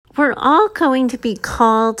We're all going to be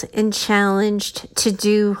called and challenged to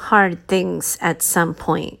do hard things at some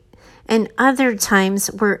point. And other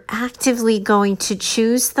times we're actively going to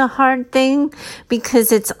choose the hard thing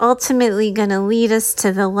because it's ultimately going to lead us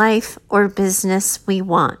to the life or business we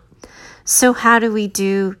want. So how do we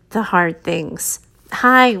do the hard things?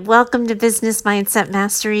 Hi, welcome to Business Mindset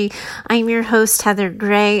Mastery. I'm your host, Heather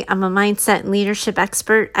Gray. I'm a mindset and leadership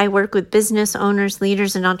expert. I work with business owners,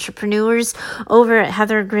 leaders, and entrepreneurs over at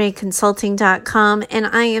heathergrayconsulting.com. And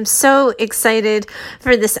I am so excited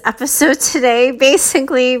for this episode today,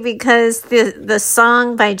 basically because the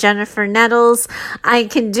song by Jennifer Nettles, I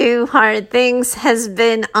Can Do Hard Things, has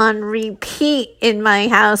been on repeat in my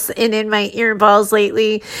house and in my earballs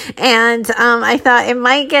lately. And I thought it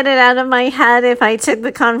might get it out of my head if I took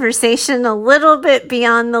the conversation a little bit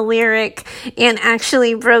beyond the lyric and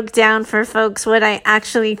actually broke down for folks what I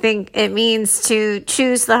actually think it means to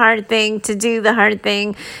choose the hard thing, to do the hard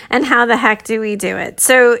thing, and how the heck do we do it.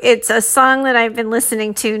 So it's a song that I've been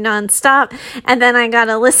listening to nonstop, and then I got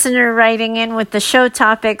a listener writing in with the show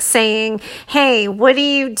topic saying, hey, what do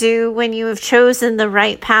you do when you have chosen the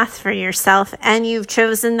right path for yourself and you've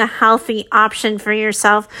chosen the healthy option for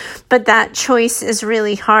yourself, but that choice is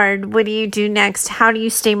really hard? What do you do next? How do you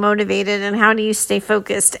stay motivated and how do you stay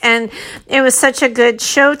focused? And it was such a good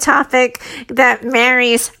show topic that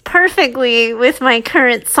marries perfectly with my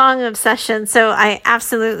current song obsession. So I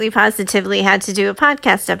absolutely positively had to do a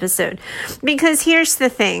podcast episode because here's the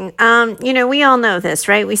thing. We all know this,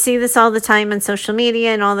 right? We see this all the time on social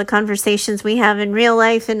media and all the conversations we have in real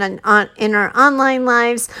life and in our online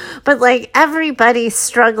lives. But like everybody's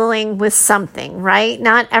struggling with something, right?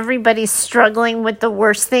 Not everybody's struggling with the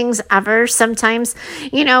worst things ever. Sometimes,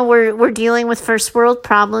 we're dealing with first world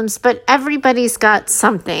problems, but everybody's got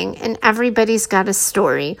something and everybody's got a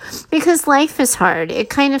story because life is hard. It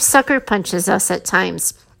kind of sucker punches us at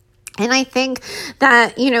times. And I think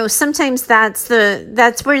that, sometimes that's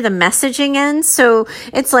where the messaging ends. So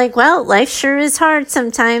it's like, well, life sure is hard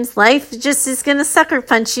sometimes. Life just is going to sucker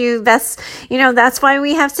punch you. That's why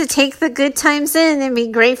we have to take the good times in and be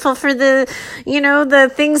grateful for the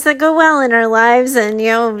things that go well in our lives. And,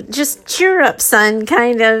 just cheer up, son,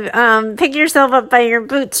 kind of, pick yourself up by your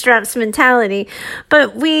bootstraps mentality.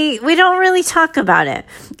 But we don't really talk about it.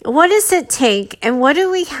 What does it take and what do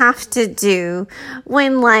we have to do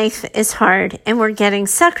when life is hard and we're getting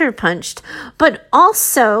sucker punched? But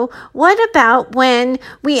also, what about when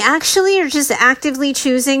we actually are just actively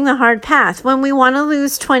choosing the hard path? When we want to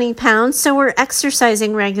lose 20 pounds, so we're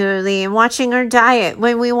exercising regularly and watching our diet.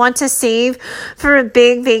 When we want to save for a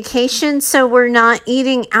big vacation, so we're not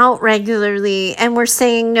eating out regularly and we're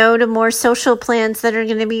saying no to more social plans that are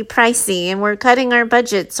going to be pricey and we're cutting our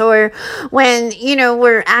budgets. Or when,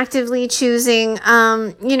 we're actively choosing,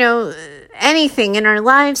 anything in our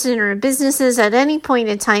lives, in our businesses, at any point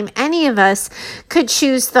in time, any of us could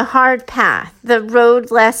choose the hard path, the road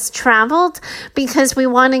less traveled, because we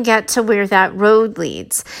want to get to where that road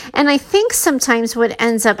leads. And I think sometimes what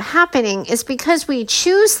ends up happening is because we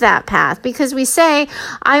choose that path, because we say,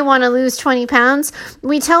 I want to lose 20 pounds,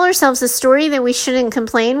 we tell ourselves a story that we shouldn't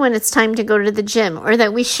complain when it's time to go to the gym, or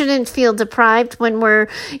that we shouldn't feel deprived when we're,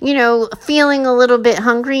 feeling a little bit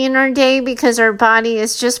hungry in our day because our body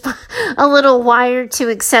is just a little wired to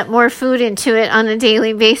accept more food into it on a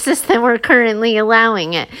daily basis than we're currently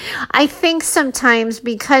allowing it. I think sometimes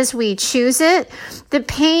because we choose it, the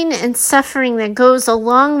pain and suffering that goes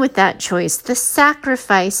along with that choice, the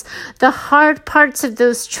sacrifice, the hard parts of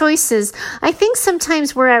those choices, I think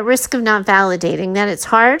sometimes we're at risk of not validating that it's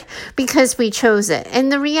hard because we chose it.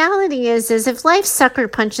 And the reality is if life sucker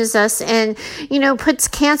punches us and, puts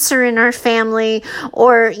cancer in our family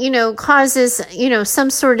or, causes, some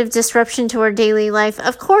sort of disruption to our daily life,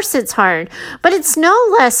 of course it's hard. But it's no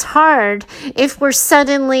less hard if we're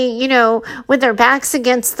suddenly, with our backs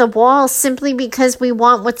against the wall simply because we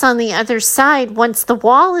want what's on the other side once the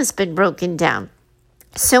wall has been broken down.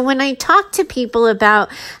 So when I talk to people about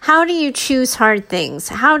how do you choose hard things,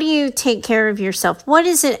 how do you take care of yourself, what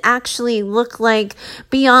does it actually look like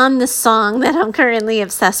beyond the song that I'm currently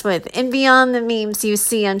obsessed with and beyond the memes you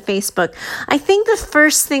see on Facebook, I think the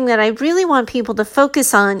first thing that I really want people to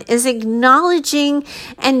focus on is acknowledging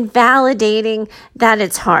and validating that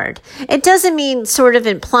it's hard. It doesn't mean sort of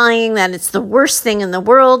implying that it's the worst thing in the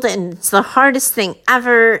world and it's the hardest thing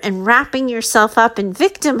ever and wrapping yourself up in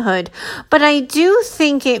victimhood, but I do think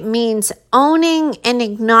think it means owning and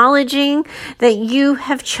acknowledging that you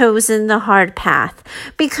have chosen the hard path,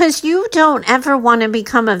 because you don't ever want to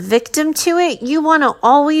become a victim to it. You want to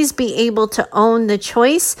always be able to own the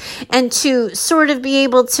choice and to sort of be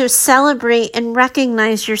able to celebrate and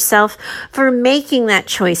recognize yourself for making that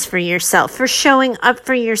choice for yourself, for showing up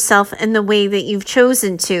for yourself in the way that you've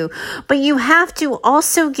chosen to. But you have to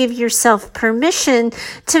also give yourself permission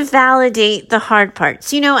to validate the hard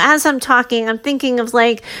parts. As I'm talking, I'm thinking of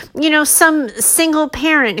some single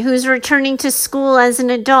parent who's returning to school as an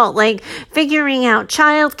adult, figuring out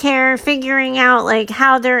childcare, figuring out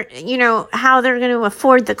how they're going to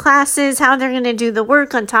afford the classes, how they're going to do the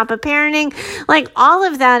work on top of parenting. All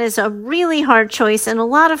of that is a really hard choice and a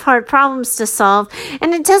lot of hard problems to solve.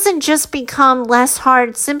 And it doesn't just become less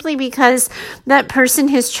hard simply because that person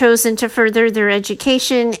has chosen to further their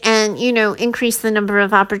education and, increase the number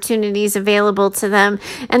of opportunities available to them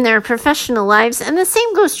and their professional lives. And the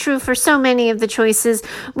same goes true for so many of the choices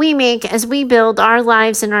we make as we build our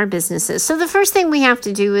lives and our businesses. So the first thing we have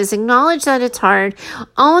to do is acknowledge that it's hard,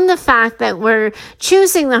 own the fact that we're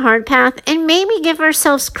choosing the hard path, and maybe give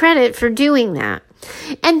ourselves credit for doing that.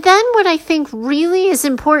 And then what I think really is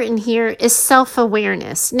important here is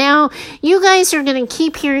self-awareness. Now, you guys are going to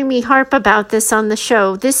keep hearing me harp about this on the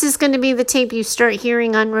show. This is going to be the tape you start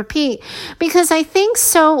hearing on repeat, because I think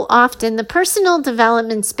so often the personal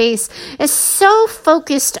development space is so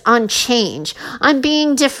focused on change, on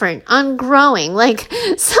being different, on growing.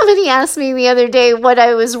 Somebody asked me the other day what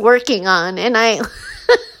I was working on, and I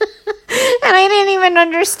didn't even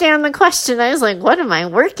understand the question. I was like, what am I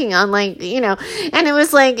working on? And it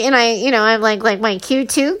was I'm like my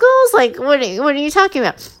Q2 goals. What are you talking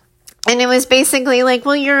about? And it was basically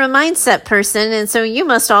well, you're a mindset person. And so you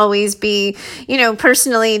must always be,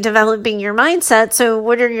 personally developing your mindset. So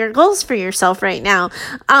what are your goals for yourself right now?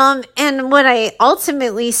 And what I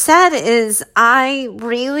ultimately said is I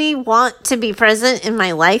really want to be present in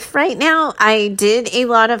my life right now. I did a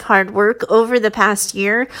lot of hard work over the past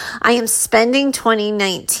year. I am spending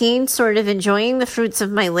 2019 sort of enjoying the fruits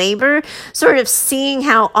of my labor, sort of seeing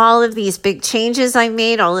how all of these big changes I've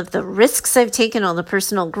made, all of the risks I've taken, all the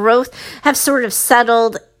personal growth have sort of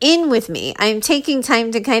settled in with me. I'm taking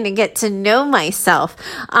time to kind of get to know myself.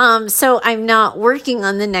 So I'm not working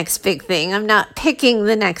on the next big thing. I'm not picking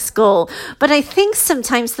the next goal. But I think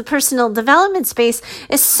sometimes the personal development space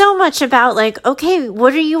is so much about okay,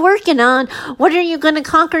 what are you working on? What are you going to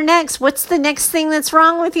conquer next? What's the next thing that's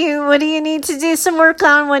wrong with you? What do you need to do some work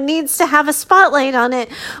on? What needs to have a spotlight on it?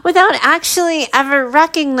 Without actually ever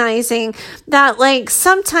recognizing that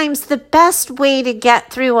sometimes the best way to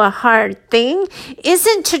get through a hard thing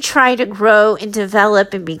isn't to try to grow and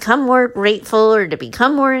develop and become more grateful or to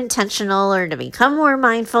become more intentional or to become more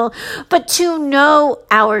mindful, but to know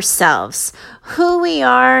ourselves, who we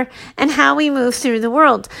are, and how we move through the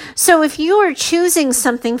world. So if you are choosing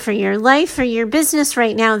something for your life or your business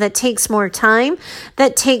right now that takes more time,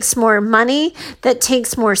 that takes more money, that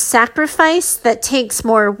takes more sacrifice, that takes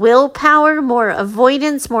more willpower, more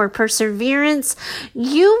avoidance, more perseverance,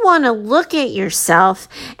 you want to look at yourself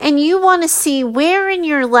and you want to see where in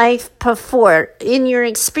your life before, in your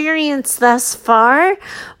experience thus far,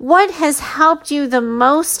 what has helped you the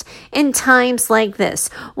most in times like this?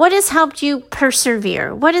 What has helped you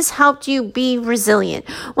persevere? What has helped you be resilient?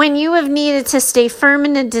 When you have needed to stay firm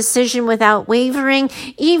in a decision without wavering,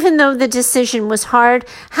 even though the decision was hard,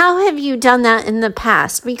 how have you done that in the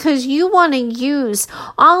past? Because you want to use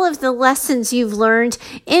all of the lessons you've learned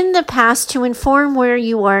in the past to inform where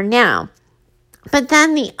you are now. But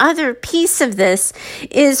then the other piece of this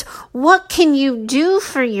is, what can you do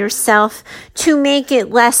for yourself to make it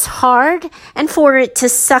less hard and for it to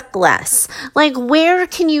suck less? Where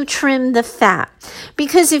can you trim the fat?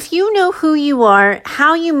 Because if you know who you are,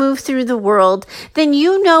 how you move through the world, then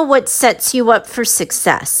you know what sets you up for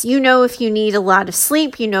success. You know if you need a lot of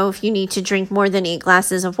sleep. You know if you need to drink more than 8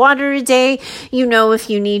 glasses of water a day. You know if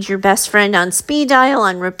you need your best friend on speed dial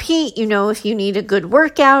on repeat. You know if you need a good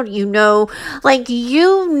workout. You know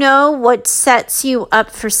what sets you up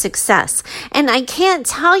for success. And I can't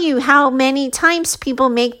tell you how many times people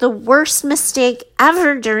make the worst mistake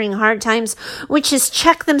ever during hard times, which is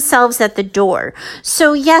check themselves at the door.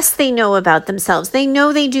 So yes, they know about themselves. They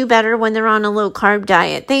know they do better when they're on a low carb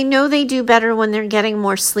diet. They know they do better when they're getting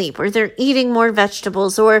more sleep, or they're eating more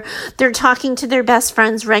vegetables, or they're talking to their best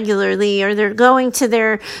friends regularly, or they're going to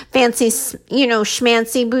their fancy,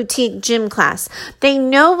 schmancy boutique gym class. They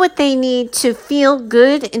know what they need to feel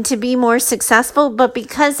good and to be more successful, but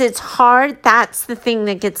because it's hard, that's the thing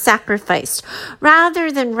that gets sacrificed.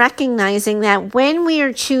 Rather than recognizing that when we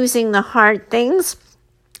are choosing the hard things,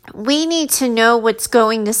 We need to know what's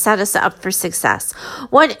going to set us up for success,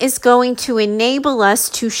 what is going to enable us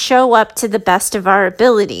to show up to the best of our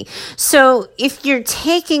ability. So if you're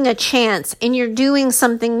taking a chance and you're doing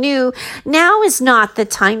something new, now is not the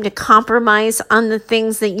time to compromise on the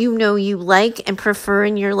things that you know you like and prefer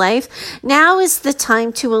in your life. Now is the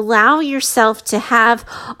time to allow yourself to have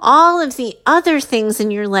all of the other things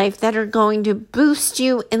in your life that are going to boost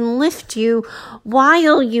you and lift you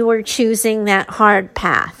while you are choosing that hard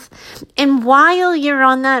path. And while you're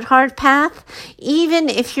on that hard path, even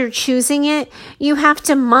if you're choosing it, you have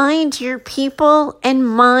to mind your people and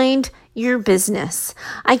mind your business.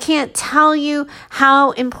 I can't tell you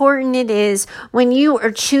how important it is when you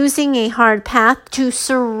are choosing a hard path to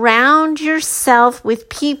surround yourself with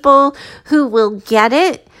people who will get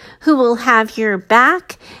it, who will have your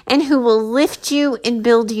back, and who will lift you and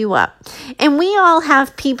build you up. And we all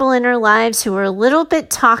have people in our lives who are a little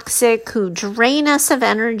bit toxic, who drain us of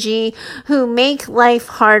energy, who make life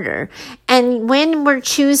harder. And when we're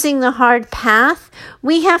choosing the hard path,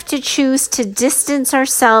 we have to choose to distance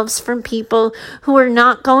ourselves from people who are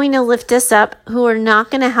not going to lift us up, who are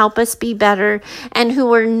not going to help us be better, and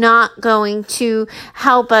who are not going to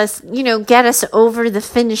help us, get us over the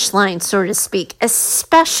finish line, so to speak,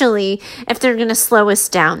 especially if they're going to slow us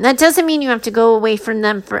down. That doesn't mean you have to go away from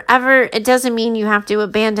them forever. It doesn't mean you have to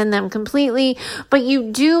abandon them completely, but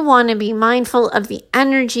you do want to be mindful of the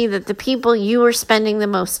energy that the people you are spending the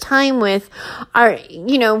most time with are,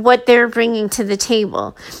 what they're bringing to the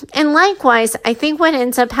table. And likewise, I think what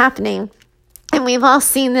ends up happening, and we've all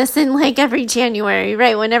seen this in every January,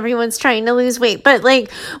 right? When everyone's trying to lose weight. But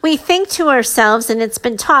we think to ourselves, and it's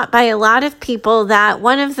been taught by a lot of people, that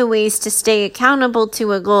one of the ways to stay accountable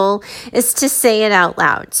to a goal is to say it out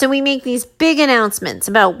loud. So we make these big announcements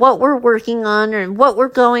about what we're working on or what we're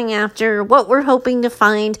going after, or what we're hoping to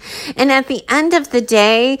find. And at the end of the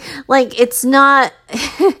day, it's not,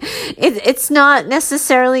 it's not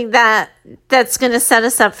necessarily that's going to set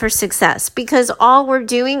us up for success, because all we're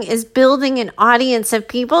doing is building an audience of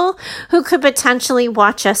people who could potentially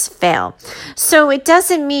watch us fail. So it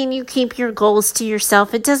doesn't mean you keep your goals to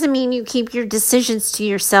yourself. It doesn't mean you keep your decisions to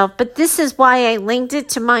yourself. But this is why I linked it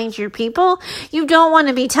to mind your people. You don't want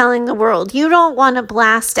to be telling the world. You don't want to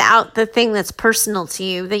blast out the thing that's personal to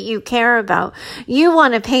you, that you care about. You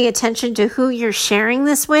want to pay attention to who you're sharing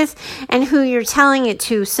this with and who you're telling it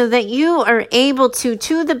to, so that you are able to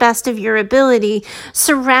the best of your ability,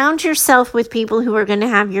 surround yourself with people who are going to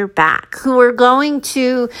have your back, who are going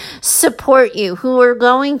to support you, who are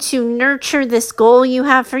going to nurture this goal you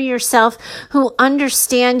have for yourself, who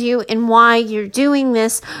understand you and why you're doing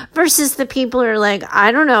this, versus the people who are like,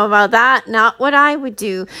 I don't know about that, not what I would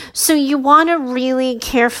do. So you want to really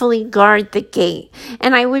carefully guard the gate.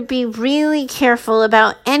 And I would be really careful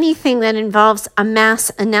about anything that involves a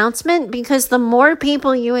mass announcement, because the more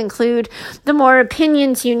people you include, the more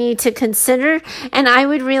opinions you need to consider. And I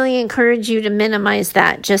would really encourage you to minimize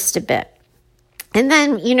that just a bit. And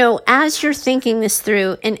then, as you're thinking this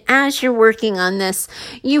through and as you're working on this,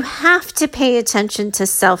 you have to pay attention to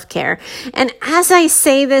self-care. And as I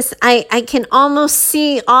say this, I can almost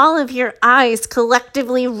see all of your eyes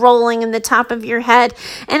collectively rolling in the top of your head.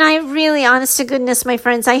 And I really, honest to goodness, my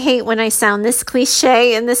friends, I hate when I sound this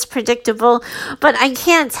cliche and this predictable, but I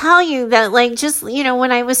can't tell you that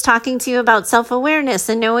when I was talking to you about self-awareness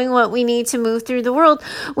and knowing what we need to move through the world,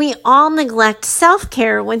 we all neglect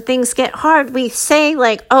self-care when things get hard. We say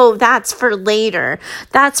oh, that's for later.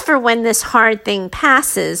 That's for when this hard thing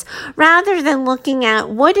passes, rather than looking at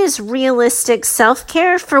what is realistic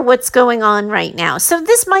self-care for what's going on right now. So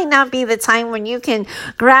this might not be the time when you can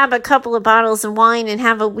grab a couple of bottles of wine and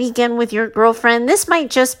have a weekend with your girlfriend. This might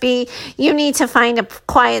just be you need to find a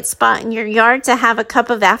quiet spot in your yard to have a cup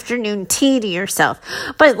of afternoon tea to yourself.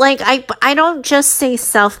 But I don't just say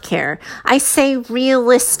self-care. I say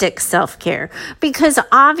realistic self-care, because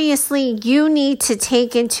obviously you need to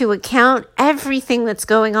take into account everything that's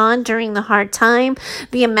going on during the hard time,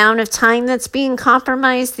 the amount of time that's being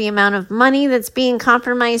compromised, the amount of money that's being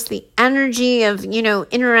compromised, the energy of,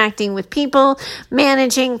 interacting with people,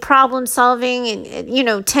 managing, problem solving,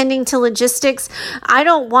 and, tending to logistics. I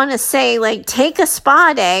don't want to say take a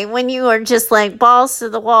spa day when you are just balls to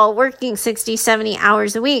the wall working 60, 70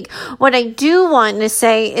 hours a week. What I do want to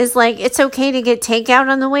say is it's okay to get takeout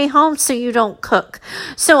on the way home so you don't cook.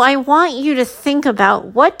 So I want you to think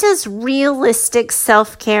about, what does realistic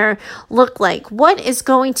self-care look like? What is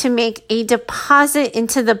going to make a deposit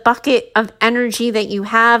into the bucket of energy that you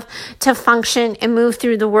have to function and move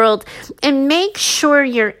through the world? And make sure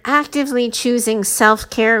you're actively choosing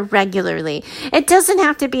self-care regularly. It doesn't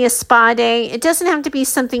have to be a spa day. It doesn't have to be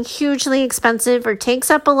something hugely expensive or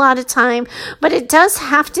takes up a lot of time, but it does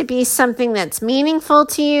have to be something that's meaningful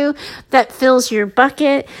to you, that fills your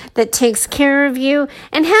bucket, that takes care of you,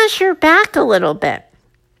 and has your back a little bit.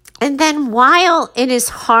 And then while it is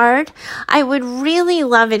hard, I would really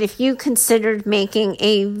love it if you considered making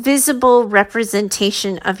a visible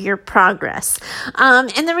representation of your progress.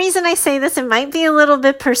 And the reason I say this, it might be a little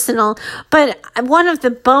bit personal, but one of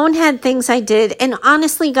the bonehead things I did, and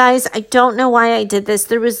honestly, guys, I don't know why I did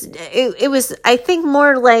this. It was, I think,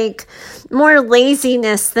 more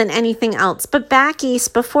laziness than anything else. But back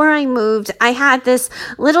east, before I moved, I had this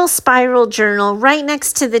little spiral journal right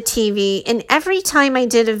next to the TV. And every time I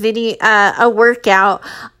did a workout,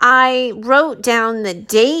 I wrote down the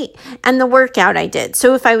date and the workout I did.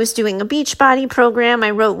 So if I was doing a Beachbody program,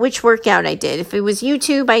 I wrote which workout I did. If it was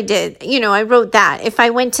YouTube, I wrote that. If I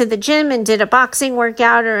went to the gym and did a boxing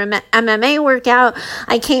workout or an MMA workout,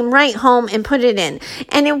 I came right home and put it in.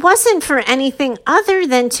 And it wasn't for anything other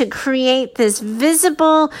than to create this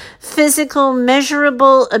visible, physical,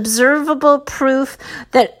 measurable, observable proof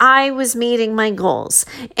that I was meeting my goals.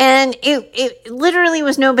 And it literally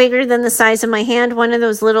was no bigger than the size of my hand, one of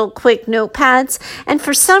those little quick notepads. And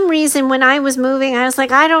for some reason, when I was moving, I was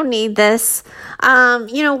like, I don't need this.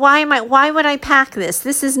 Why would I pack this?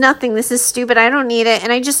 This is nothing. This is stupid. I don't need it.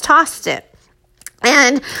 And I just tossed it.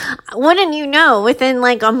 And wouldn't you know, within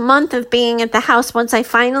like a month of being at the house, once I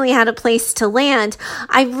finally had a place to land,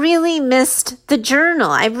 I really missed the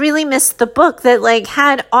journal. I really missed the book that like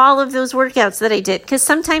had all of those workouts that I did. Because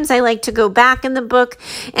sometimes I like to go back in the book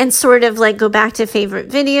and sort of like go back to favorite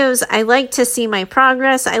videos. I like to see my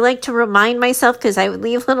progress. I like to remind myself, because I would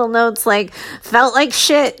leave little notes like, felt like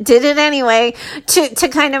shit, did it anyway, to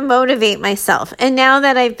kind of motivate myself. And now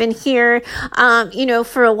that I've been here,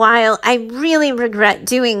 for a while, I really regret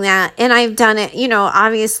doing that. And I've done it,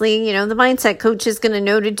 obviously, the mindset coach is going to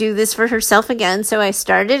know to do this for herself again. So I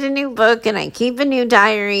started a new book and I keep a new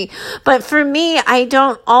diary. But for me, I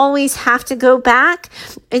don't always have to go back.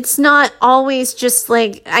 It's not always just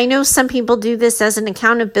like, I know some people do this as an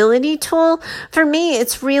accountability tool. For me,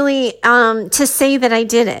 it's really to say that I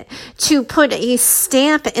did it, to put a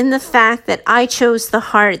stamp in the fact that I chose the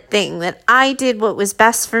hard thing, that I did what was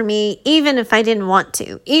best for me, even if I didn't want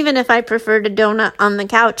to, even if I preferred a donut on the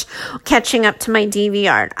couch catching up to my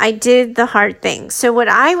DVR. I did the hard thing. So what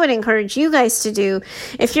I would encourage you guys to do,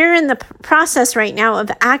 if you're in the process right now of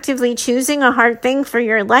actively choosing a hard thing for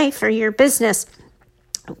your life or your business,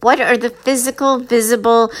 what are the physical,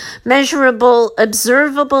 visible, measurable,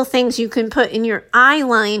 observable things you can put in your eye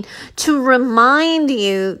line to remind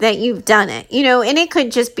you that you've done it? And it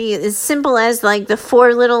could just be as simple as like the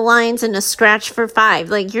 4 little lines and a scratch for 5.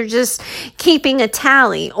 Like you're just keeping a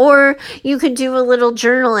tally. Or you could do a little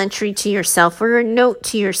journal entry to yourself or a note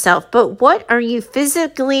to yourself. But what are you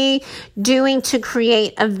physically doing to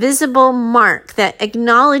create a visible mark that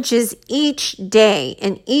acknowledges each day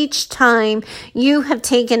and each time you have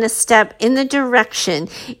taken a step in the direction,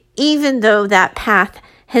 even though that path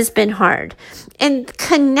has been hard? And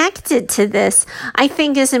connected to this, I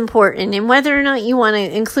think, is important. And whether or not you want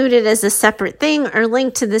to include it as a separate thing or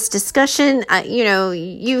link to this discussion,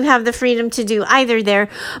 you have the freedom to do either there.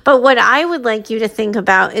 But what I would like you to think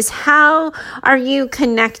about is, how are you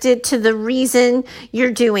connected to the reason you're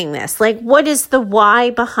doing this? Like, what is the why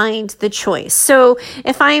behind the choice? So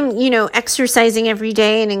if I'm, exercising every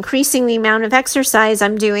day and increasing the amount of exercise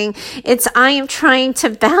I'm doing, I am trying to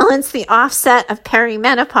balance the offset of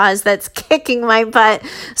perimenopause that's kicking my butt,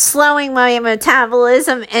 slowing my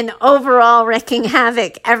metabolism, and overall wreaking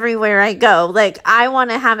havoc everywhere I go. Like, I want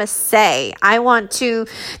to have a say. I want to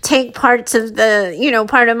take parts of the,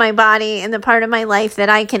 part of my body and the part of my life that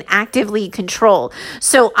I can actively control.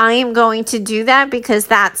 So I am going to do that, because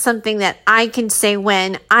that's something that I can say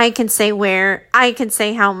when, I can say where, I can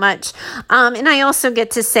say how much. And I also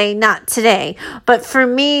get to say not today. But for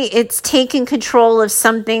me, it's taking control of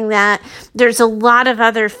something that there's a lot of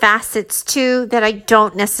other facets to that I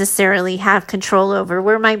don't necessarily have control over,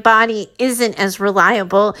 where my body isn't as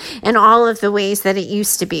reliable in all of the ways that it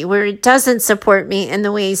used to be, where it doesn't support me in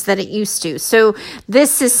the ways that it used to. So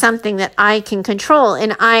this is something that I can control.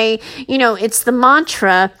 And it's the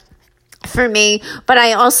mantra for me, but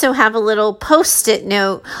I also have a little post-it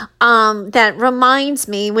note that reminds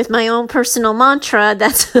me with my own personal mantra.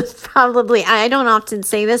 That's probably, I don't often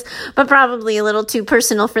say this, but probably a little too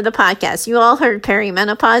personal for the podcast. You all heard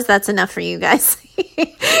perimenopause. That's enough for you guys.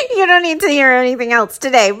 You don't need to hear anything else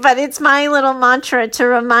today, but it's my little mantra to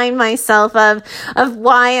remind myself of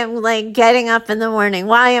why I'm like getting up in the morning,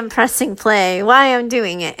 why I'm pressing play, why I'm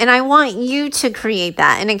doing it. And I want you to create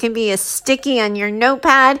that. And it can be a sticky on your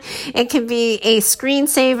notepad. It can be a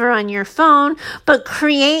screensaver on your phone, but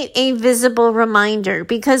create a visible reminder,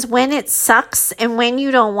 because when it sucks and when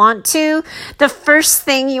you don't want to, the first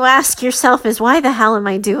thing you ask yourself is, why the hell am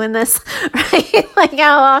I doing this? Right? Like,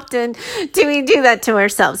 how often do we do that to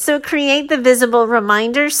ourselves? So create the visible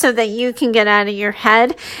reminder so that you can get out of your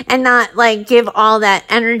head and not like give all that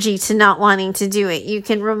energy to not wanting to do it. You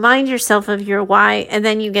can remind yourself of your why, and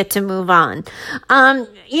then you get to move on.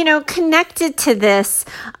 Connected to this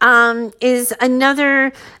is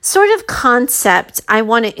another sort of concept I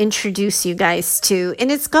want to introduce you guys to,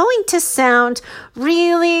 and it's going to sound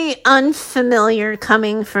really unfamiliar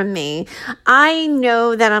coming from me. I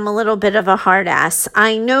know that I'm a little bit of a hard ass.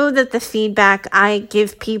 I know that the feedback I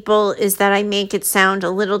give people is that I make it sound a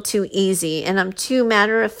little too easy and I'm too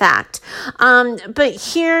matter of fact. But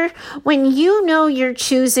here, when you know you're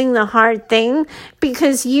choosing the hard thing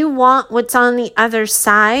because you want what's on the other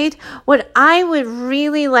side, what I would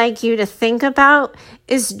really like you to think about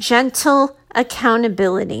is gentle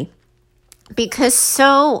accountability. Because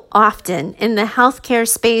so often in the healthcare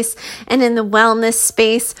space and in the wellness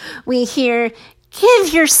space, we hear,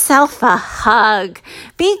 give yourself a hug,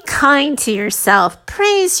 be kind to yourself,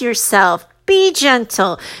 praise yourself, be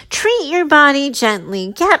gentle, treat your body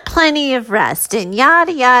gently, get plenty of rest, and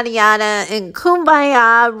yada, yada, yada, and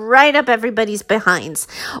kumbaya right up everybody's behinds.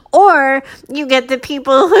 Or you get the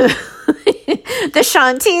people who... the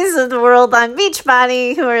Shanties of the world on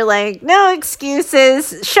Beachbody who are like, no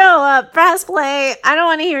excuses, show up, press play. I don't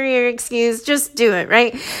want to hear your excuse. Just do it,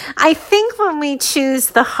 right? I think when we choose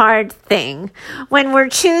the hard thing, when we're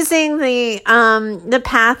choosing the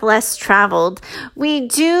path less traveled, we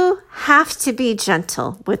do have to be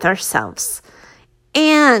gentle with ourselves,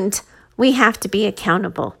 and we have to be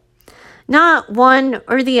accountable. Not one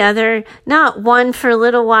or the other, not one for a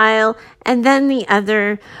little while and then the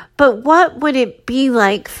other. But what would it be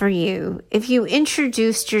like for you if you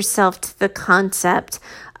introduced yourself to the concept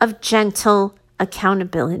of gentle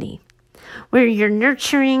accountability, where you're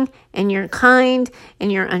nurturing and you're kind and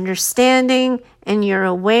you're understanding and you're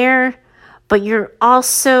aware, but you're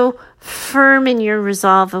also firm in your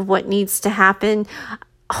resolve of what needs to happen,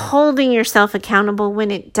 holding yourself accountable when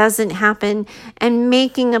it doesn't happen, and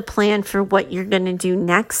making a plan for what you're going to do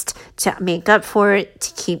next to make up for it,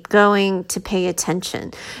 to keep going, to pay attention,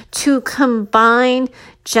 to combine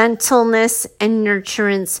gentleness and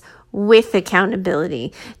nurturance with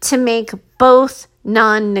accountability, to make both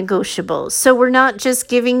non-negotiables. So we're not just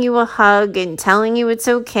giving you a hug and telling you it's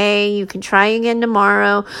okay, you can try again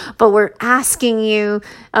tomorrow, but we're asking you,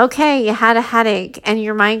 okay, you had a headache and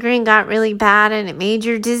your migraine got really bad and it made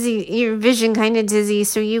your vision kind of dizzy,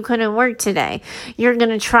 so you couldn't work today. You're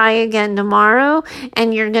going to try again tomorrow,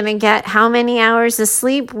 and you're going to get how many hours of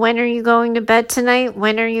sleep? When are you going to bed tonight?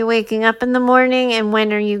 When are you waking up in the morning? And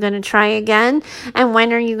when are you going to try again? And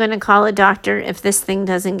when are you going to call a doctor if this thing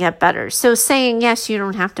doesn't get better? So saying, yes, you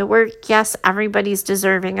don't have to work. Yes, everybody's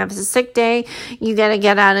deserving of a sick day. You got to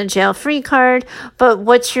get out of jail free card. But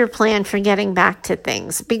what's your plan for getting back to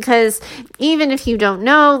things? Because even if you don't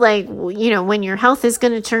know, when your health is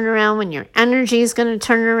going to turn around, when your energy is going to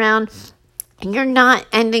turn around, you're not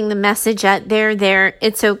ending the message at there,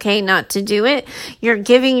 it's okay not to do it. You're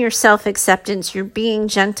giving yourself acceptance. You're being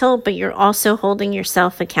gentle, but you're also holding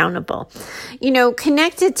yourself accountable.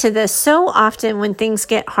 Connected to this, so often when things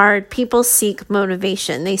get hard, people seek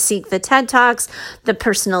motivation. They seek the TED Talks, the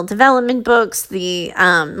personal development books, the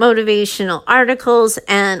motivational articles,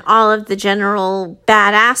 and all of the general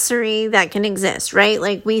badassery that can exist, right?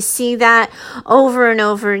 Like we see that over and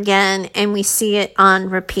over again, and we see it on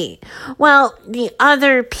repeat. Well, the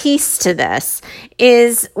other piece to this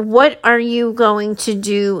is, what are you going to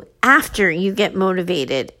do after you get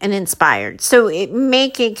motivated and inspired? So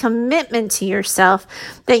make a commitment to yourself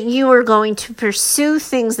that you are going to pursue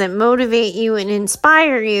things that motivate you and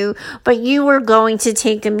inspire you, but you are going to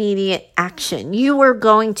take immediate action. You are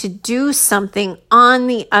going to do something on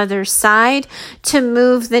the other side to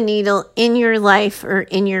move the needle in your life or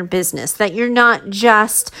in your business, that you're not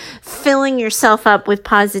just filling yourself up with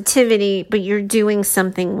positivity, but you're doing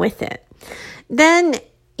something with it. Then,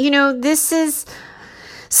 this is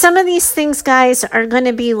Some of these things, guys, are going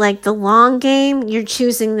to be like the long game. You're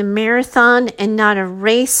choosing the marathon and not a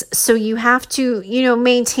race. So you have to,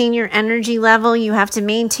 maintain your energy level. You have to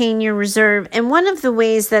maintain your reserve. And one of the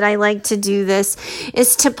ways that I like to do this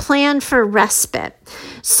is to plan for respite.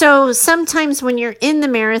 So sometimes when you're in the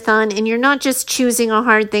marathon and you're not just choosing a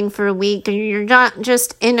hard thing for a week, and you're not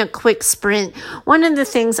just in a quick sprint, one of the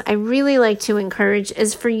things I really like to encourage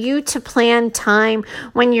is for you to plan time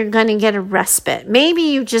when you're going to get a respite. Maybe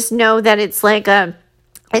you just know that it's like a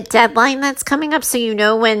deadline that's coming up, so you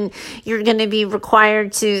know when you're going to be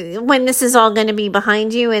required to, when this is all going to be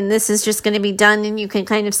behind you and this is just going to be done, and you can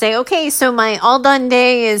kind of say, okay, so my all done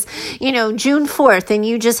day is, June 4th, and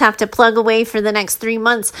you just have to plug away for the next 3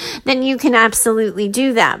 months, then you can absolutely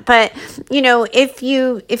do that. But,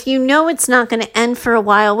 if you know it's not going to end for a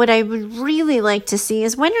while, what I would really like to see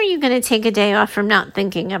is, when are you going to take a day off from not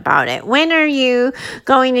thinking about it? When are you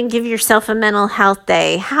going to give yourself a mental health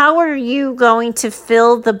day? How are you going to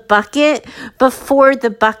fill the bucket before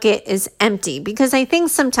the bucket is empty? Because I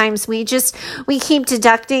think sometimes we keep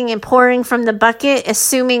deducting and pouring from the bucket,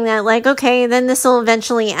 assuming that okay, then this will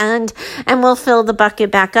eventually end and we'll fill the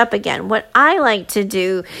bucket back up again. What I like to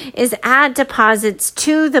do is add deposits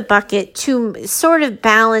to the bucket to sort of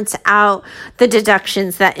balance out the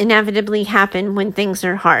deductions that inevitably happen when things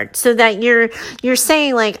are hard, so that you're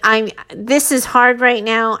saying this is hard right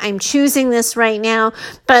now, I'm choosing this right now,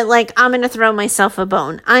 but I'm going to throw myself a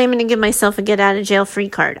bone. I am going to give myself a get out of jail free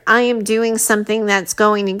card. I am doing something that's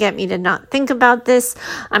going to get me to not think about this.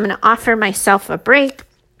 I'm going to offer myself a break.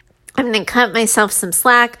 I'm going to cut myself some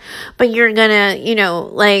slack, but you're going to,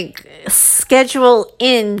 schedule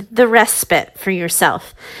in the respite for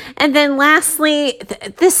yourself. And then lastly,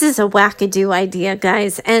 this is a wackadoo idea,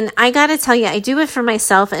 guys. And I got to tell you, I do it for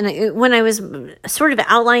myself. And when I was sort of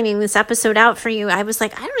outlining this episode out for you, I was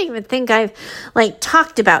like, I don't even think I've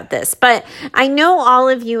talked about this, but I know all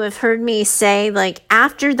of you have heard me say,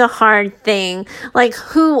 after the hard thing,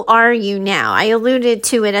 who are you now? I alluded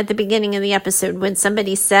to it at the beginning of the episode when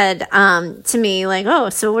somebody said, to me, oh,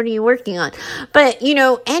 so what are you working on? But,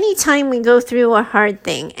 anytime we go through a hard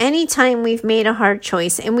thing, anytime we've made a hard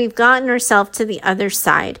choice and we've gotten ourselves to the other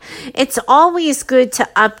side, it's always good to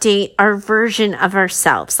update our version of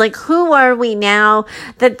ourselves. Who are we now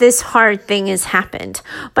that this hard thing has happened?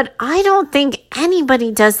 But I don't think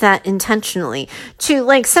anybody does that intentionally.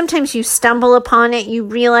 Sometimes you stumble upon it, you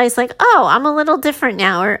realize oh, I'm a little different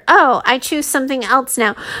now, or oh, I choose something else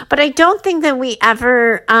now. But I don't think that we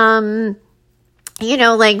ever,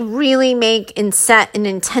 really make and set an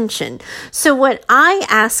intention. So what I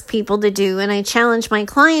ask people to do, and I challenge my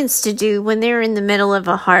clients to do when they're in the middle of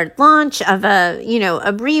a hard launch, of a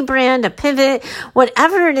rebrand, a pivot,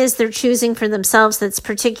 whatever it is they're choosing for themselves that's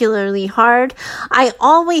particularly hard, I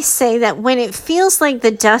always say that when it feels like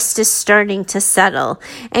the dust is starting to settle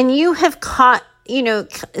and you have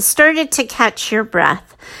started to catch your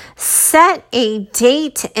breath, set a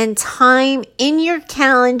date and time in your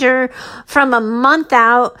calendar from a month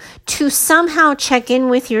out to somehow check in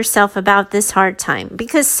with yourself about this hard time.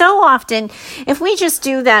 Because so often, if we just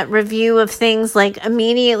do that review of things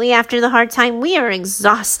immediately after the hard time, we are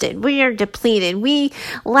exhausted. We are depleted. We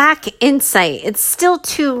lack insight. It's still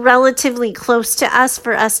too relatively close to us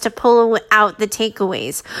for us to pull out the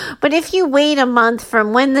takeaways. But if you wait a month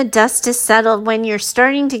from when the dust is settled, when you're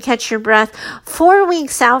starting to catch your breath, 4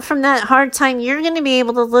 weeks out from that hard time, you're going to be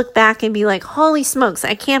able to look back and be like, holy smokes,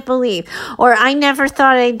 I can't believe, or I never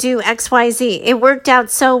thought I'd do XYZ. It worked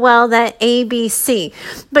out so well that ABC.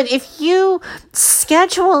 But if you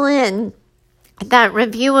schedule in that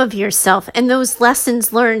review of yourself and those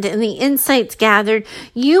lessons learned and the insights gathered,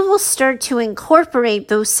 you will start to incorporate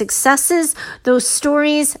those successes, those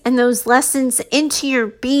stories, and those lessons into your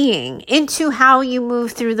being, into how you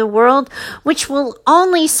move through the world, which will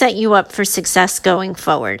only set you up for success going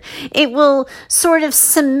forward. It will sort of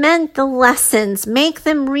cement the lessons, make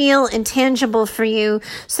them real and tangible for you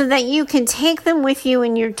so that you can take them with you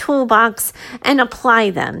in your toolbox and apply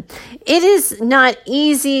them. It is not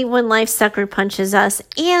easy when life sucker punches us,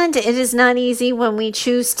 and it is not easy when we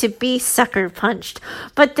choose to be sucker punched,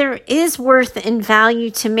 but there is worth and value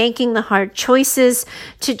to making the hard choices,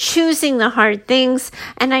 to choosing the hard things,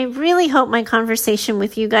 and I really hope my conversation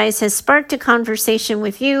with you guys has sparked a conversation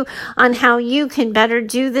with you on how you can better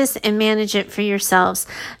do this and manage it for yourselves.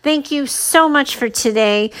 Thank you so much for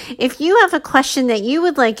today. If you have a question that you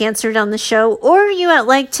would like answered on the show, or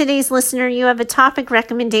like today's listener, you have a topic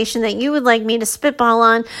recommendation that you would like me to spitball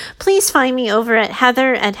on, please find me over at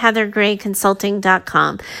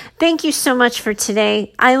heather@heathergrayconsulting.com. Thank you so much for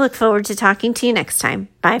today. I look forward to talking to you next time.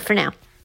 Bye for now.